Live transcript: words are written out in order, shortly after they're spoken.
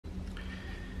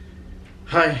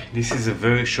Hi, this is a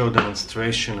very short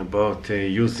demonstration about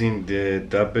using the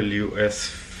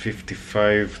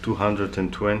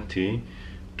WS55-220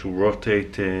 to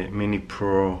rotate a Mini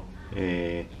Pro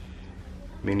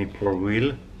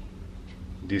wheel.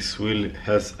 This wheel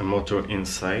has a motor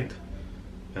inside,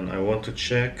 and I want to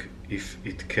check if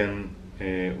it can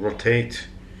rotate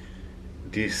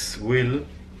this wheel.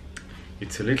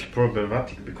 It's a little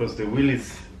problematic because the wheel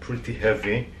is pretty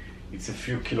heavy. It's a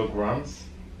few kilograms.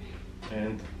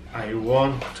 And I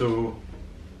want to.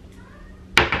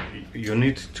 You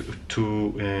need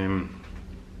to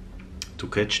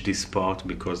catch this part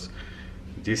because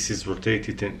this is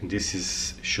rotated and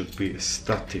this should be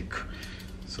static.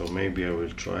 So maybe I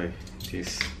will try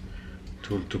this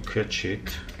tool to catch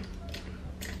it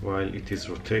while it is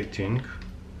rotating,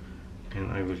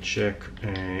 and I will check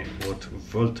what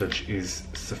voltage is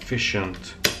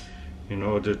sufficient in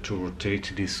order to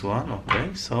rotate this one.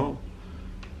 Okay, so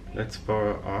let's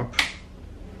power up.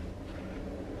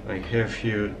 I have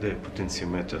here the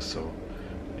potentiometer, so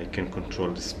I can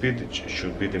control the speed. It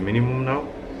should be the minimum now,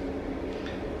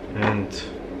 and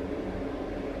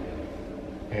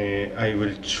I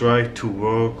will try to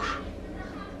work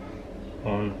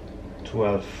on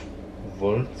 12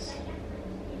 volts.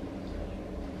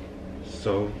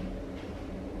 So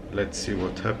let's see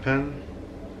what happens.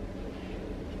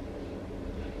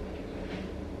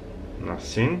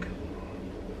 Nothing.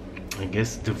 I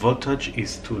guess the voltage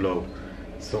is too low,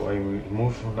 so I will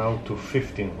move now to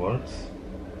 15 volts.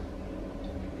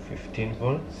 15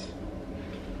 volts,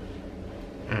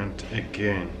 and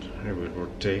again I will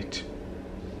rotate.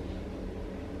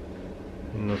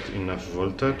 Not enough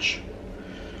voltage.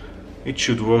 It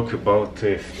should work about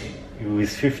with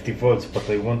 50 volts, but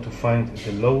I want to find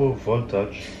the lower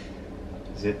voltage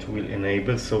that will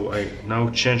enable, so I now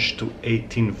change to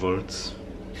 18 volts.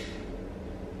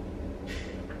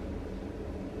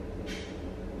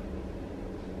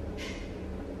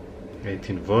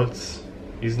 $18 volts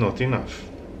is not enough.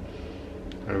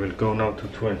 I will go now to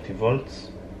 20 volts.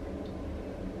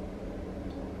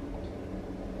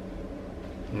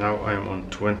 Now I am on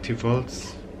 20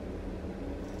 volts.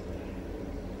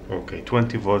 Okay,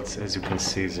 20 volts, as you can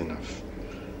see, is enough.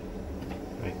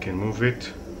 I can move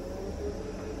it.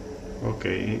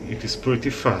 Okay, it is pretty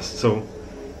fast, so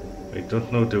I don't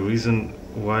know the reason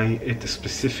why at a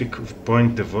specific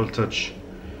point the voltage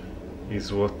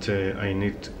is what I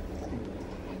need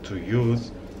to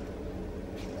use.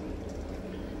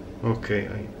 Okay,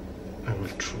 I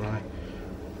will try.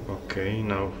 Okay,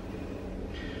 now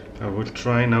I will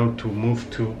try now to move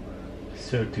to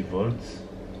 30 volts.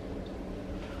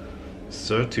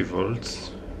 30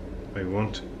 volts. I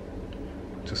want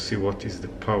to see what is the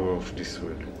power of this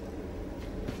wheel.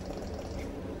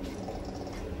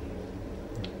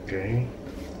 Okay.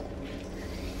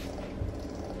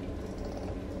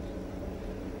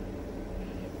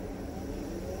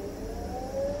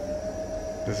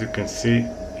 As you can see,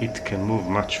 it can move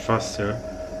much faster.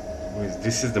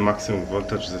 This is the maximum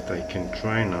voltage that I can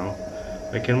try now.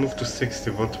 I can move to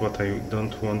 60 volts, but I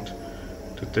don't want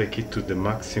to take it to the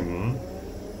maximum.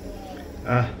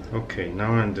 Okay,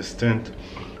 now I understand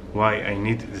why I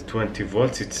need the 20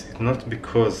 volts. It's not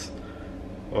because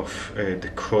of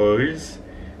the coils,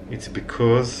 it's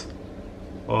because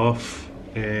of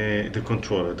the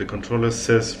controller. The controller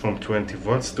says from 20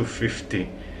 volts to 50.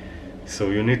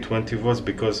 So you need 20 volts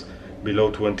because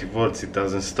below 20 volts it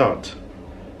doesn't start.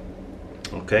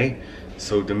 Okay,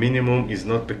 so the minimum is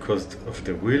not because of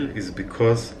the wheel, it's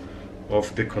because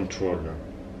of the controller.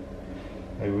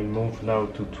 I will move now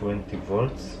to 20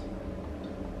 volts,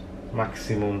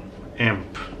 maximum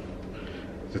amp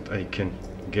that I can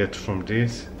get from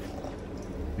this,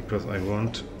 because I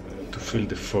want to feel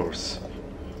the force.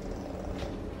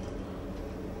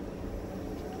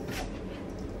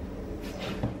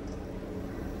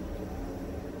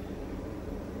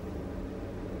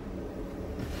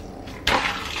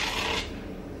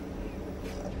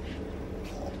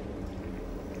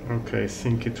 Okay, I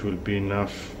think it will be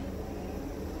enough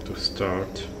to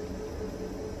start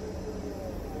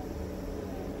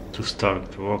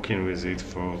walking with it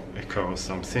for a car or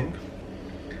something.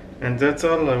 And that's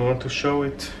all. I want to show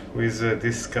it with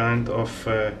this kind of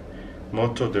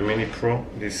motor, the Mini Pro.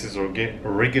 This is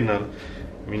original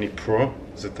Mini Pro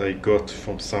that I got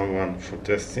from someone for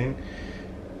testing,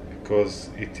 because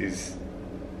it is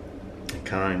a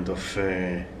kind of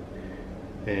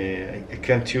I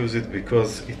can't use it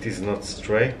because it is not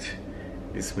straight.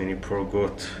 This Mini Pro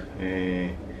got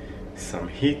some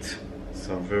heat,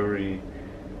 some very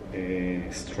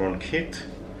strong heat,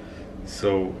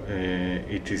 so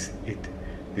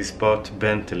this part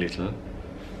bent a little,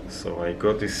 So I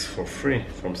got this for free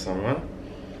from someone.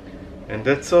 And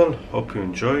that's all. Hope you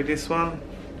enjoy this one,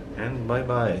 and bye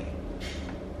bye.